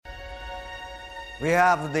We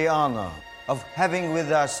have the honor of having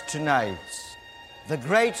with us tonight the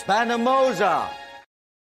great Banamosa.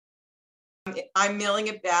 I'm milling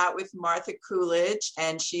about with Martha Coolidge,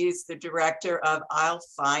 and she's the director of I'll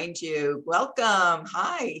Find You. Welcome.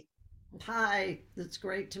 Hi. Hi, it's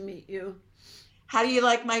great to meet you. How do you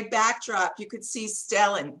like my backdrop? You could see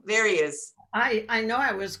Stellan. There he is. I know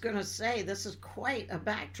I was going to say this is quite a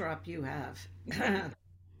backdrop you have.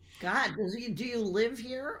 God, do you live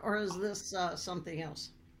here or is this something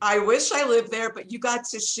else? I wish I lived there, but you got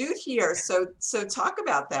to shoot here. So talk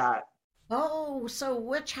about that. Oh, so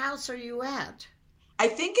which house are you at? I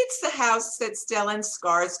think it's the house that Stellan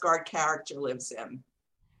Skarsgard character lives in.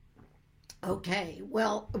 Okay,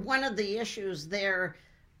 well, one of the issues there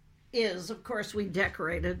is, of course, we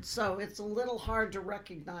decorated, so it's a little hard to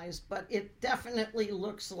recognize, but it definitely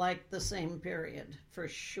looks like the same period, for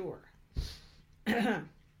sure.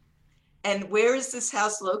 And where is this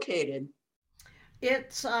house located?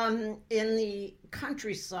 It's in the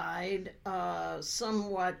countryside,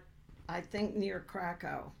 somewhat, I think, near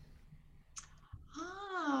Krakow.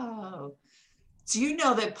 Oh, do you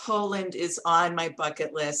know that Poland is on my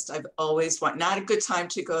bucket list? I've always wanted, not a good time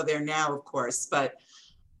to go there now, of course, but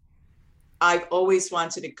I've always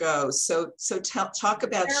wanted to go. So talk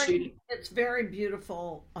about shooting. It's very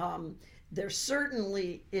beautiful. There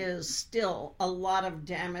certainly is still a lot of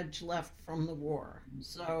damage left from the war.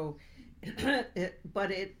 So,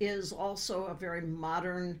 but it is also a very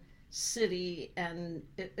modern city, and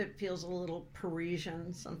it feels a little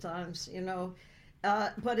Parisian sometimes, you know.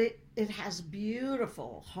 But it has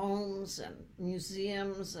beautiful homes and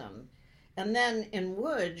museums, and then in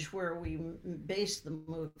Łódź, where we based the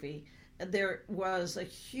movie, there was a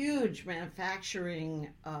huge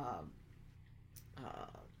manufacturing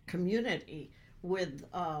community with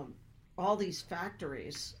all these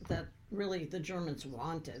factories that really the Germans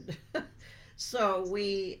wanted. So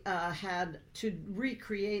we had to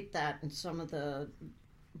recreate that in some of the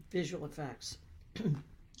visual effects.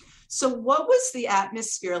 So what was the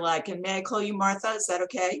atmosphere like? And may I call you Martha? Is that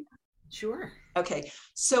okay? Sure. Okay.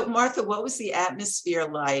 So Martha, what was the atmosphere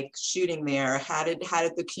like shooting there? How did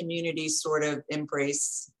the community sort of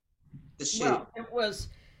embrace the shoot? Well, it was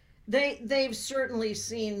they've certainly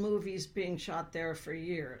seen movies being shot there for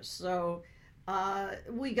years. So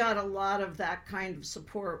we got a lot of that kind of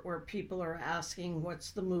support where people are asking,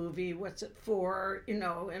 what's the movie? What's it for? You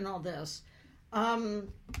know, and all this.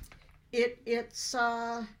 It's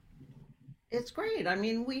great. I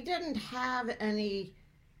mean, we didn't have any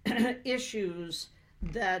issues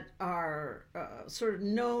that are sort of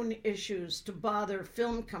known issues to bother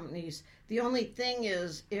film companies. The only thing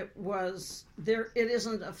is, it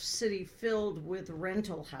isn't a city filled with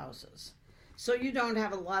rental houses, so you don't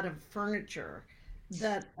have a lot of furniture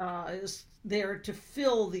that is there to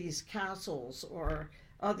fill these castles or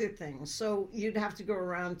other things. So you'd have to go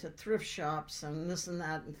around to thrift shops and this and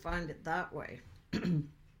that and find it that way.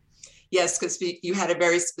 Yes, because you had a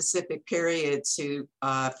very specific period to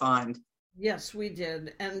find. Yes, we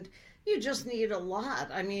did. And you just need a lot.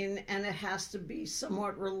 I mean, and it has to be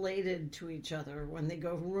somewhat related to each other when they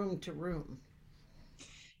go room to room.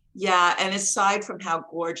 Yeah, and aside from how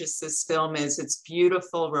gorgeous this film is, it's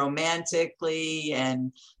beautiful romantically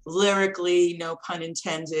and lyrically, no pun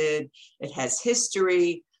intended. It has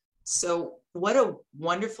history. So what a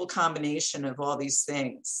wonderful combination of all these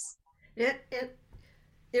things.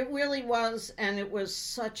 It really was, and it was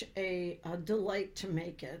such a delight to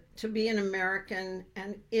make it, to be an American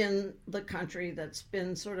and in the country that's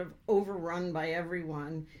been sort of overrun by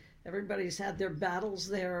everyone. Everybody's had their battles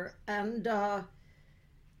there, and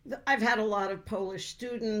I've had a lot of Polish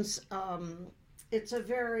students. It's a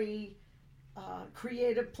very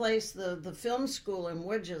creative place. The film school in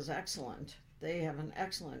Łódź is excellent. They have an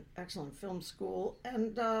excellent film school,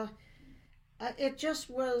 and it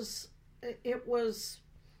was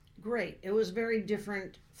great. It was very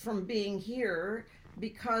different from being here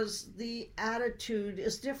because the attitude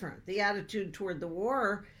is different. The attitude toward the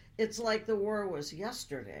war, it's like the war was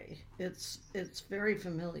yesterday. It's very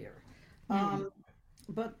familiar.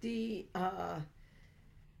 But it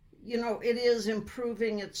is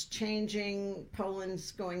improving, it's changing.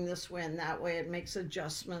 Poland's going this way and that way. It makes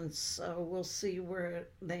adjustments. So we'll see where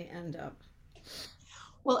they end up.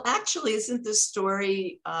 Well, actually, isn't this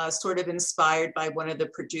story sort of inspired by one of the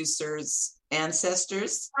producer's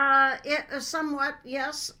ancestors? Somewhat,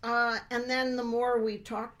 yes. And then the more we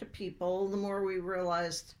talked to people, the more we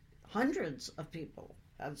realized hundreds of people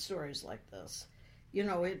had stories like this. You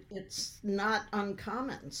know, it's not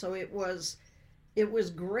uncommon. So it was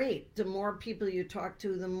great. The more people you talk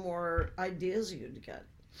to, the more ideas you'd get.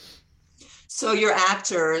 So your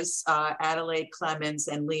actors, Adelaide Clemens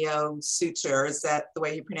and Leo Suter, is that the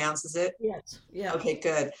way he pronounces it? Yes. Yeah. Okay,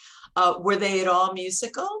 good. Were they at all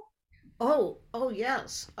musical? Oh,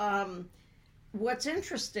 yes. What's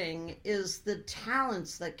interesting is the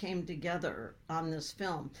talents that came together on this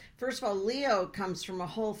film. First of all, Leo comes from a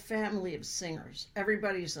whole family of singers.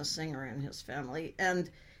 Everybody's a singer in his family, and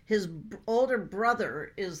his older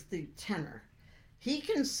brother is the tenor. He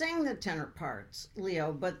can sing the tenor parts,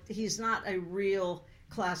 Leo, but he's not a real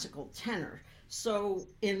classical tenor. So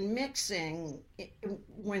in mixing,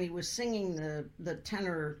 when he was singing the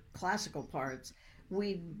tenor classical parts,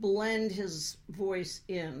 we blend his voice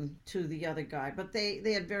in to the other guy, but they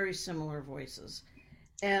had very similar voices.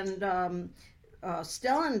 And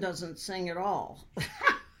Stellan doesn't sing at all.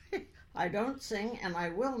 I don't sing, and I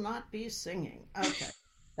will not be singing. Okay,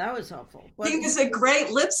 that was helpful. But he was a great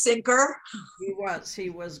lip syncer. He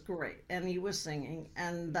was great, and he was singing,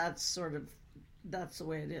 and that's the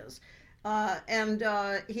way it is. And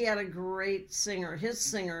he had a great singer. His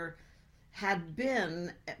singer had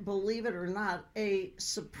been, believe it or not, a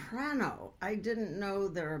soprano. I didn't know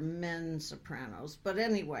there are men sopranos, but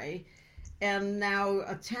anyway, and now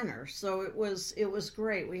a tenor. So it was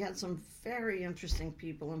great. We had some very interesting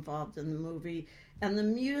people involved in the movie, and the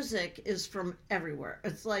music is from everywhere.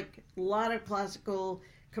 It's like a lot of classical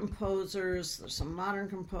composers, there's some modern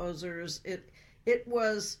composers. It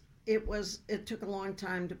took a long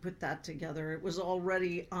time to put that together. It was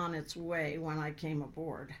already on its way when I came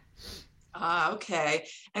aboard. Okay.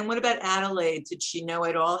 And what about Adelaide? Did she know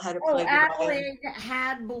at all how to play the Adelaide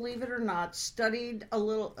had, believe it or not, studied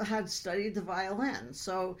the violin.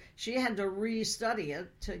 So she had to re-study it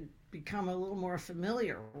to become a little more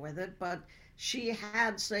familiar with it. But she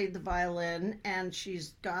had studied the violin, and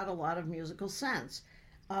she's got a lot of musical sense.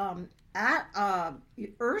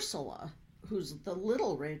 Ursula, who's the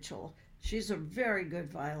little Rachel, she's a very good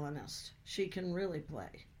violinist. She can really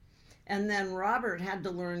play. And then Robert had to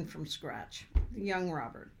learn from scratch. Young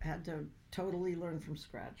Robert had to totally learn from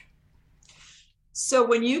scratch. So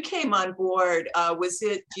when you came on board, do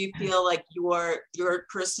you feel like your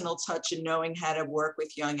personal touch and knowing how to work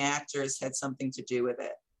with young actors had something to do with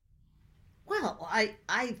it? Well, I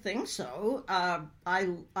think so.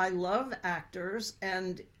 I love actors,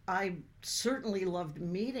 and I certainly loved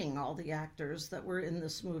meeting all the actors that were in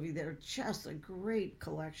this movie. They're just a great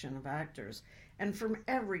collection of actors, and from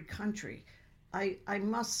every country. I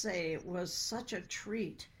must say it was such a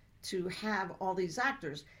treat to have all these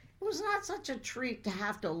actors. It was not such a treat to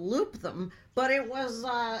have to loop them, but it was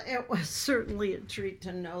certainly a treat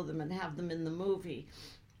to know them and have them in the movie.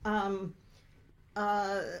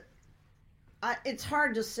 It's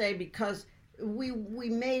hard to say because we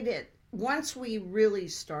made it once we really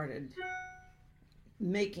started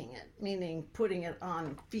making it, meaning putting it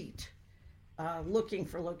on feet, looking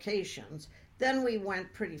for locations. Then we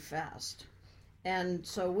went pretty fast, and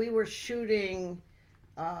so we were shooting.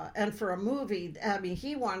 And for a movie, I mean,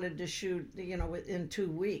 he wanted to shoot, in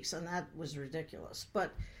 2 weeks, and that was ridiculous.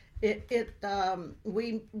 But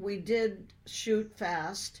we did shoot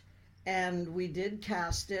fast, and we did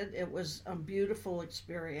cast it. It was a beautiful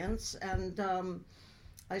experience, and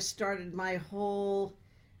I started my whole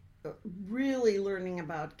really learning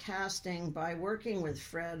about casting by working with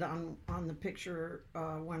Fred on the picture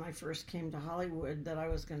when I first came to Hollywood that I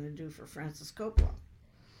was going to do for Francis Coppola.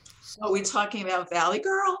 So, are we talking about Valley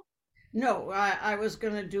Girl? No, I was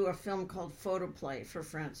going to do a film called Photoplay for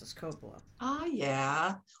Francis Coppola. Oh,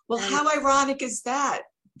 yeah. Well, how ironic is that?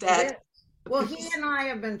 Well, he and I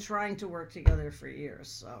have been trying to work together for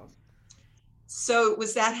years, So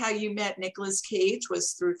was that how you met Nicolas Cage,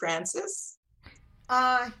 was through Francis?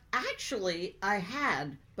 Actually, I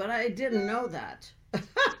had, but I didn't know that.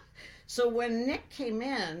 So when Nick came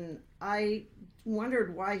in, I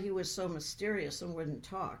wondered why he was so mysterious and wouldn't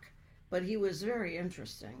talk, but he was very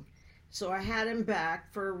interesting. So I had him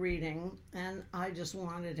back for a reading, and I just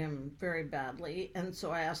wanted him very badly, and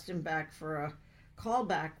so I asked him back for a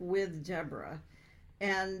callback with Deborah.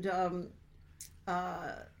 And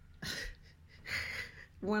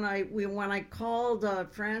when I called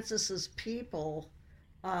Francis's people,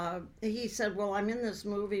 he said, "Well, I'm in this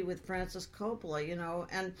movie with Francis Coppola,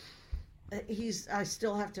 and I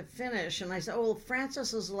still have to finish." And I said, "Oh, well,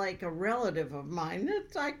 Francis is like a relative of mine."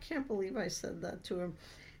 I can't believe I said that to him.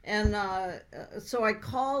 And so I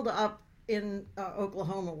called up in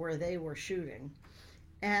Oklahoma where they were shooting,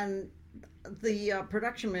 and the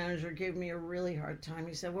production manager gave me a really hard time.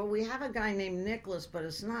 He said, "Well, we have a guy named Nicholas, but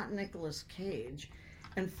it's not Nicolas Cage."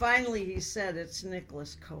 And finally he said, "It's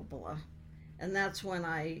Nicolas Coppola." And that's when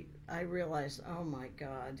I realized, oh my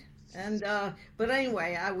God. And but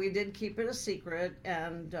anyway, we did keep it a secret,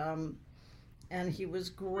 and he was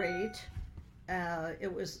great.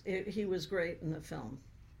 He was great in the film.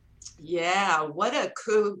 Yeah, what a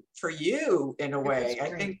coup for you in a It was way. I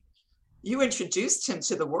great. think you introduced him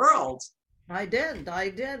to the world. I did,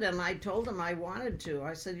 and I told him I wanted to.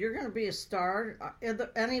 I said, "You're going to be a star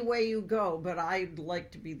any way you go, but I'd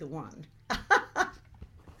like to be the one."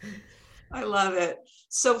 I love it.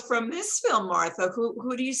 So from this film, Martha,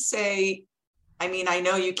 who do you say? I mean, I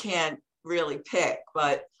know you can't really pick,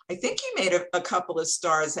 but I think you made a couple of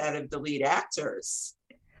stars out of the lead actors.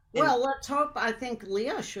 And Well, let's hope. I think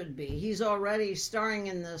Leah should be. He's already starring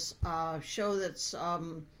in this show that's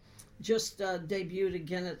just debuted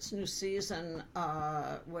again. Its new season.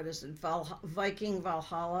 What is it? Viking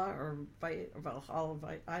Valhalla or Valhalla?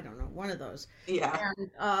 I don't know. One of those. yeah,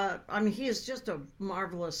 And I mean, he is just a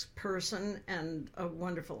marvelous person and a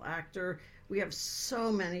wonderful actor. We have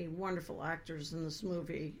so many wonderful actors in this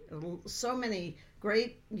movie. So many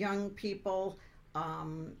great young people.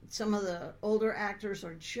 Some of the older actors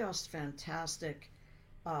are just fantastic.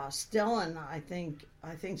 Stellan, I think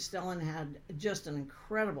Stellan had just an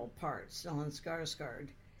incredible part, Stellan Skarsgard,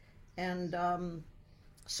 and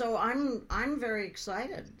so I'm very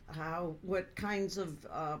excited what kinds of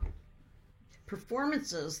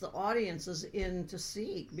performances the audience is in to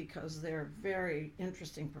see, because they're very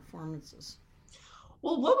interesting performances.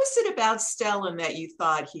 well, what was it about Stellan that you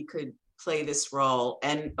thought he could play this role?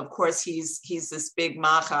 And of course, he's this big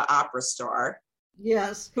Macha opera star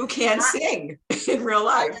Yes, who can sing in real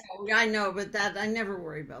life. I know, but that I never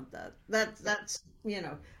worry about that. That's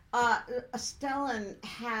Stellan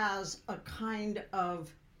has a kind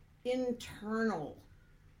of internal,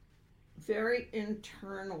 very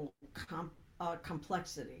internal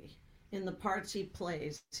complexity in the parts he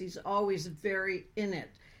plays. He's always very in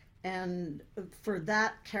it. And for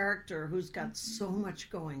that character who's got so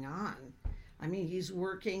much going on, I mean, he's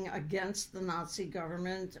working against the Nazi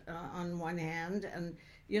government on one hand, and,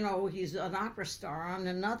 he's an opera star on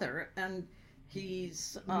another. And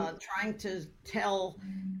he's trying to tell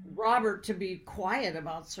Robert to be quiet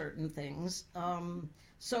about certain things.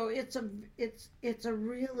 So it's a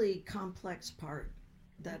really complex part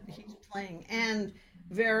that he's playing, and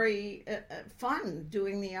very fun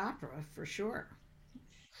doing the opera for sure.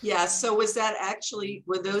 Yeah. So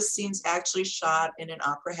were those scenes actually shot in an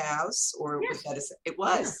opera house, or was Yes. that it Yeah.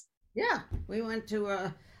 was? Yeah. We went to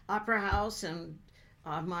a opera house, and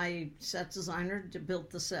my set designer built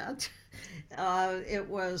the set. It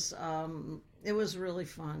was really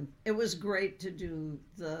fun. It was great to do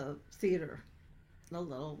the theater a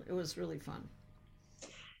little. It was really fun.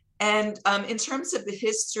 And in terms of the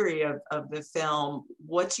history of the film,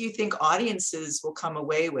 what do you think audiences will come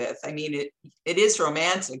away with? I mean, it is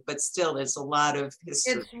romantic, but still there's a lot of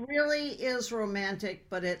history. It really is romantic,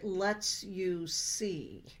 but it lets you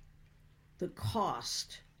see the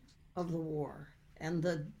cost of the war and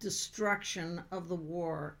the destruction of the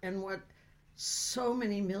war and what so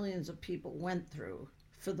many millions of people went through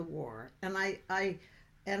for the war. And I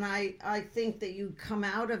think that you come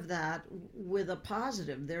out of that with a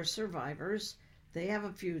positive. They're survivors. They have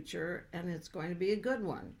a future, and it's going to be a good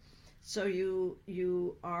one. So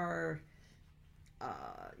you're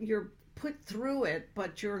put through it,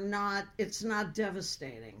 but you're not. It's not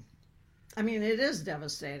devastating. I mean, it is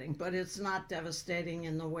devastating, but it's not devastating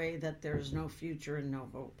in the way that there's no future and no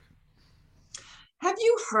hope. Have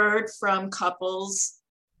you heard from couples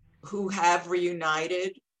who have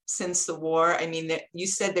reunited since the war? I mean, you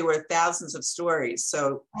said there were thousands of stories.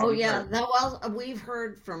 So have Oh you yeah, heard? well, we've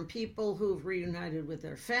heard from people who've reunited with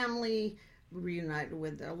their family, reunited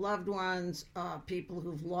with their loved ones, people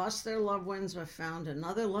who've lost their loved ones or found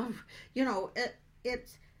another love. You know,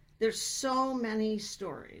 it there's so many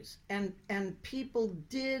stories, and people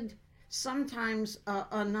did sometimes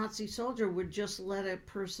a Nazi soldier would just let a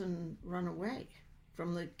person run away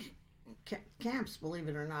from the camps, believe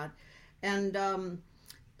it or not, and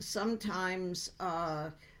sometimes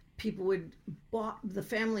people the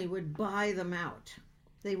family would buy them out.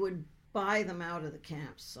 They would buy them out of the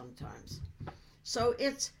camps sometimes. So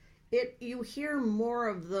you hear more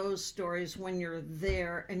of those stories when you're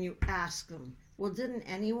there and you ask them, well, didn't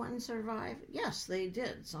anyone survive? Yes, they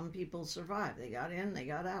did. Some people survived. They got in, they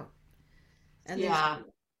got out. And there's Yeah.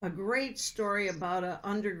 a great story about an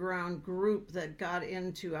underground group that got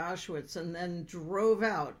into Auschwitz and then drove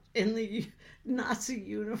out in the Nazi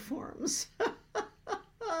uniforms.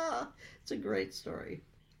 It's a great story.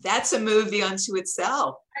 That's a movie unto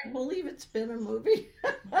itself. I believe it's been a movie.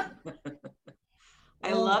 I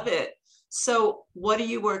Oh, love it. So what are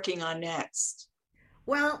you working on next?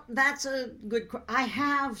 Well, that's a good. I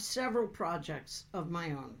have several projects of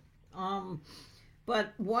my own,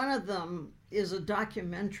 but one of them is a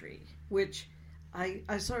documentary, which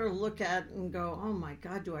I sort of look at and go, oh my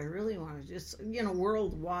God, do I really want to just,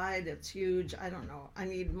 worldwide, it's huge. I don't know. I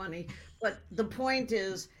need money. But the point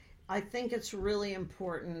is, I think it's really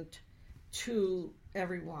important to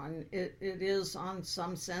everyone. It is on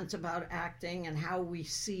some sense about acting and how we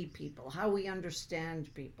see people, how we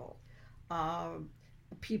understand people,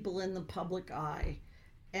 people in the public eye.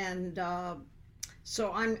 And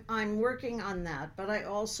so I'm working on that, but I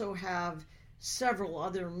also have several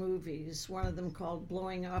other movies, one of them called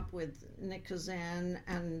Blowing Up with Nick Kazan,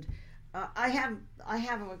 and I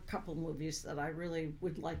have a couple movies that I really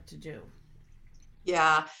would like to do.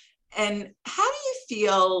 Yeah. And how do you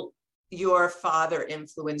feel your father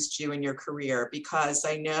influenced you in your career? Because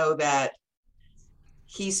I know that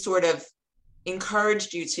he sort of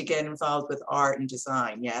encouraged you to get involved with art and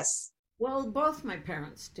design, yes? Well, both my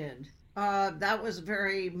parents did. That was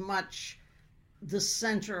very much the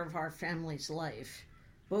center of our family's life,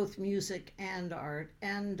 both music and art.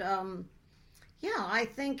 And yeah, I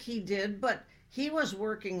think he did, but he was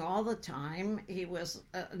working all the time. He was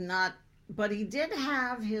but he did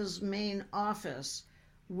have his main office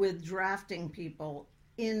with drafting people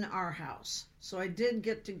in our house. So I did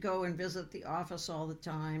get to go and visit the office all the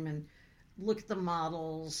time and look at the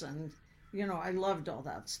models, and I loved all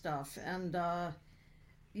that stuff. And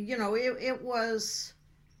it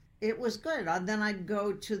was good. Then I'd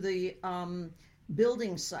go to the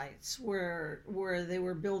building sites where they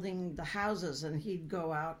were building the houses, and he'd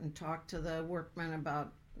go out and talk to the workmen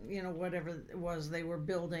about whatever it was they were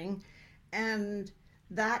building. And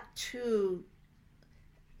that too,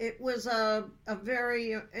 it was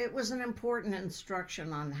it was an important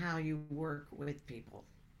instruction on how you work with people.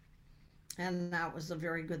 And that was a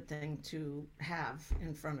very good thing to have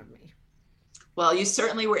in front of me. Well, you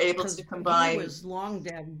certainly were able to combine. He was long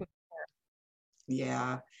dead before.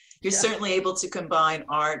 Yeah. You're certainly able to combine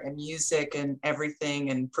art and music and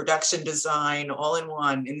everything and production design all in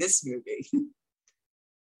one in this movie.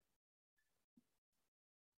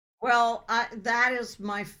 Well, that is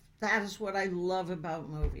what I love about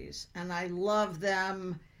movies. And I love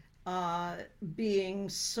them being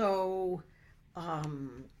so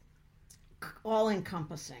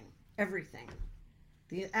all-encompassing, everything.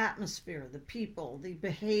 The atmosphere, the people, the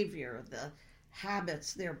behavior, the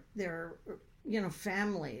habits, their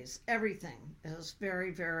families, everything is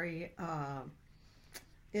very, very,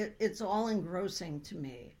 it's all engrossing to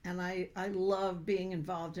me. And I love being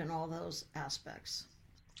involved in all those aspects.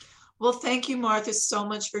 Well, thank you, Martha, so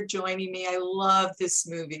much for joining me. I love this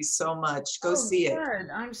movie so much. Go see it.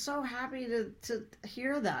 I'm so happy to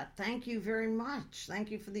hear that. Thank you very much. Thank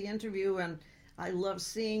you for the interview. And I love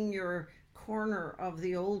seeing your corner of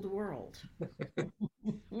the old world.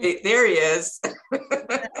 There he is.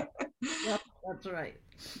 Yep, that's right.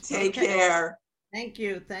 Take care. Thank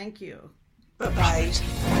you. Bye-bye.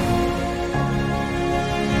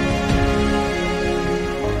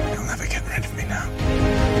 You'll never get rid of me now.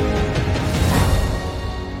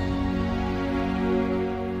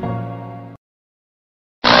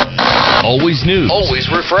 Always news. Always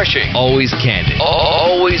refreshing. Always candid.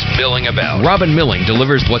 Always milling about. Robin Milling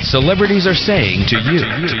delivers what celebrities are saying to you.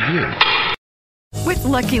 With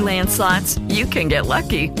Lucky Land Slots, you can get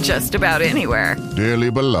lucky just about anywhere. Dearly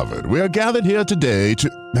beloved, we are gathered here today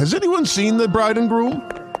to... Has anyone seen the bride and groom?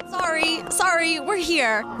 Sorry, we're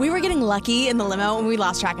here. We were getting lucky in the limo and we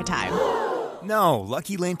lost track of time. No,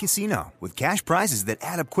 Lucky Land Casino, with cash prizes that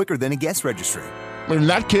add up quicker than a guest registry. In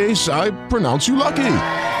that case, I pronounce you lucky.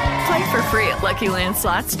 Play for free at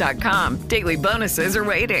LuckyLandSlots.com. Daily bonuses are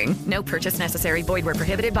waiting. No purchase necessary. Void where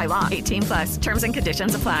prohibited by law. 18+. Terms and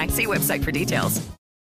conditions apply. See website for details.